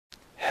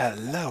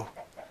Hello.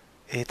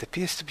 It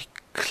appears to be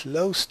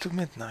close to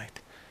midnight,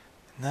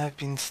 and I've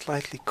been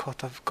slightly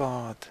caught off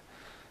guard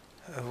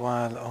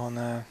while on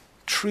a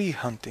tree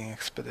hunting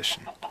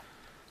expedition.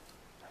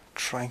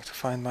 Trying to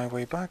find my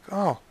way back.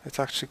 Oh, it's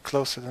actually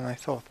closer than I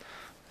thought.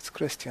 It's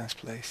Christian's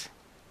place.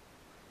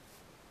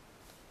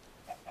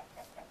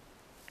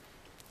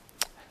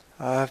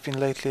 I've been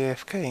lately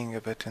AFKing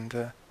a bit in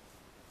the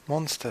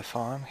monster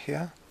farm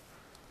here,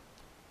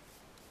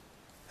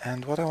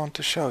 and what I want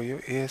to show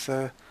you is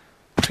a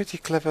pretty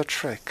clever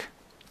trick.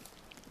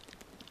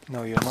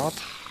 No, you're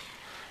not.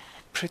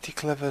 Pretty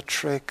clever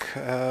trick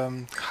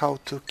how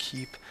to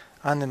keep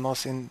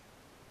animals in...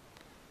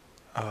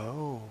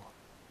 Oh,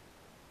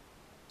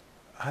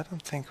 I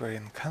don't think we're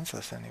in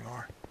Kansas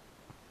anymore.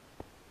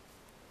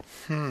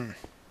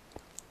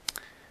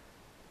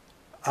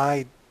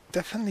 I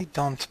definitely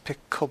don't pick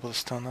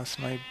cobblestone as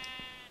my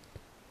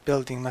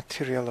building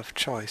material of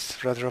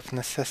choice, rather of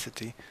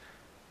necessity.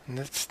 And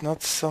it's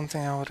not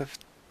something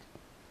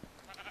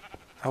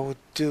I would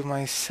do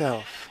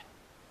myself.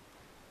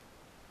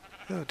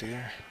 Oh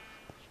dear.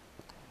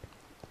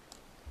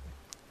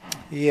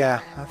 Yeah,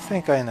 I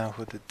think I know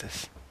who did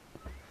this.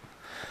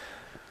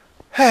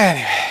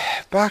 Anyway,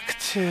 back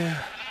to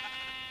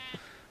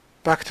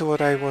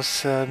what I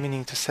was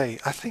meaning to say.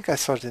 I think I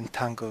saw it in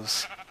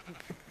Tango's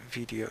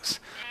videos.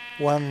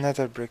 One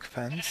nether brick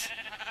fence,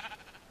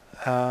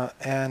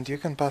 and you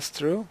can pass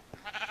through,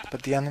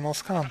 but the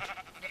animals can't.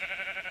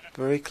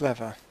 Very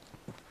clever.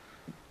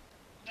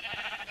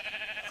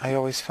 I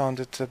always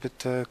found it a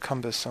bit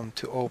cumbersome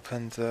to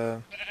open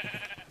the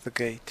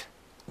gate.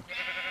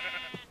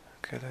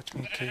 Okay, let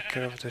me take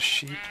care of the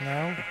sheep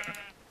now. I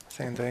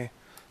think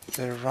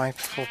they're ripe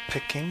for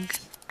picking.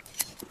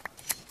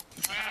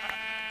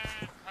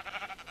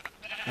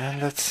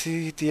 And let's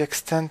see the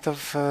extent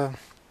of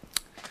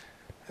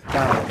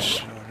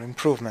damage or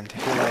improvement,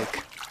 if you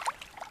like.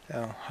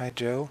 Oh, hi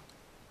Joe.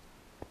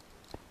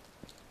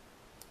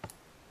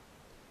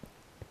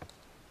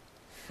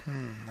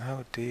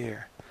 Oh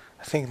dear.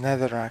 I think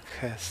Netherrack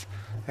has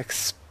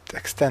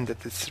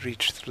extended its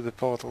reach through the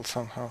portal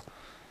somehow.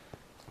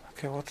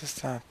 Okay, what is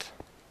that?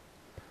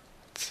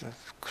 It's a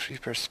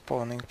creeper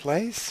spawning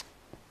place.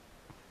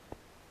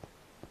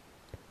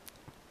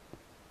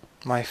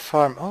 My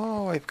farm.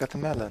 Oh, I've got a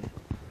melon.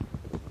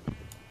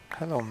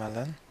 Hello,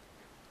 melon.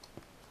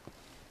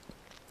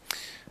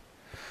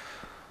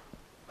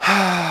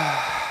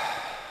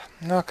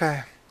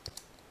 Okay.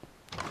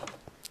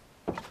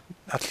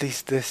 At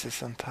least this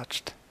is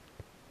untouched.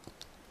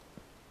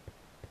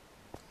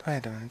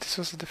 Wait a minute, this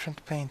was a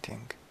different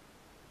painting.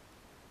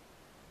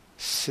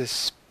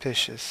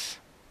 Suspicious.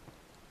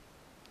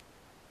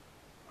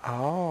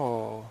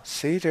 Oh,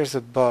 see, there's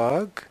a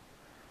bug.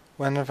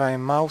 Whenever I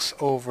mouse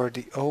over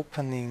the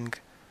opening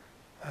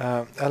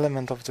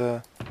element of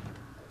the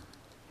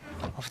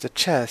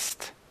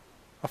chest,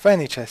 of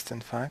any chest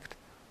in fact.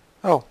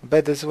 Oh,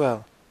 bed as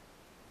well.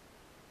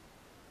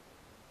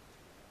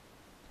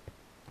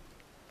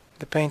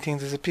 The painting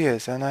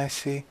disappears and I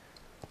see...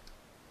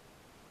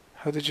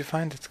 How did you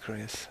find it,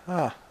 Chris?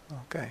 Ah,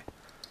 okay.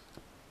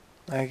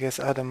 I guess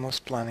Adam was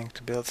planning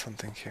to build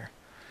something here.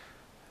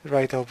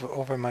 Right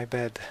over my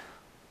bed.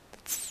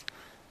 It's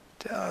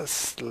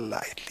just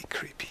slightly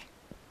creepy.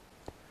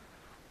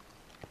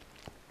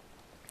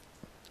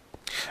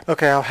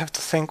 Okay, I'll have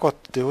to think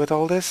what to do with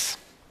all this.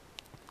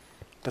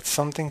 But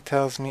something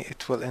tells me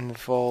it will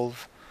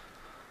involve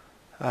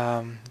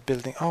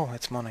building... Oh,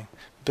 it's morning.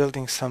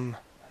 Building some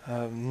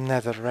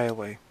nether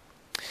railway.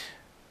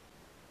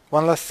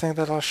 One last thing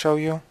that I'll show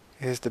you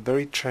is the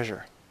buried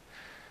treasure.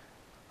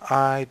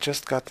 I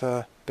just got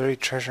a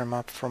buried treasure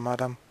map from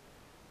Adam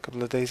a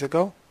couple of days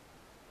ago,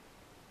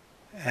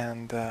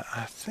 and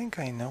I think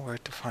I know where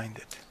to find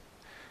it.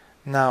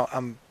 Now,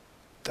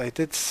 I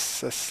did a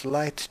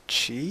slight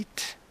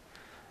cheat.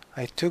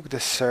 I took the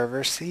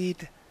server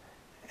seed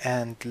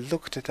and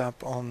looked it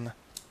up on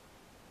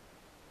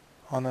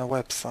a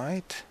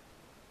website.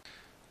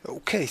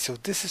 Okay, so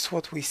this is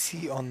what we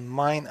see on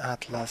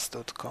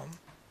mineatlas.com.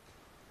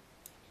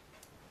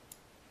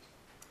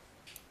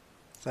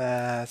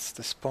 That's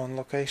the spawn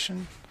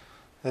location.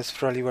 That's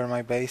probably where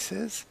my base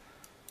is.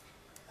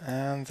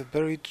 And the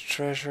buried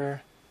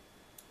treasure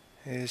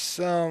is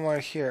somewhere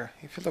here.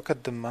 If you look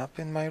at the map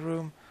in my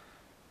room,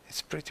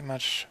 it's pretty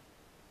much...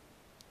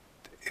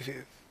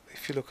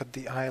 If you look at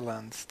the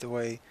islands, the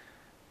way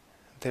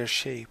they're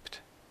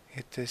shaped,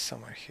 it is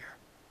somewhere here.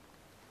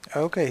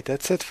 Okay,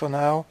 that's it for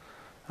now.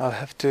 I'll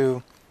have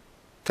to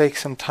take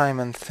some time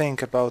and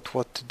think about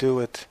what to do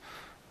with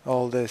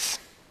all this.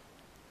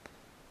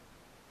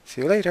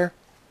 See you later.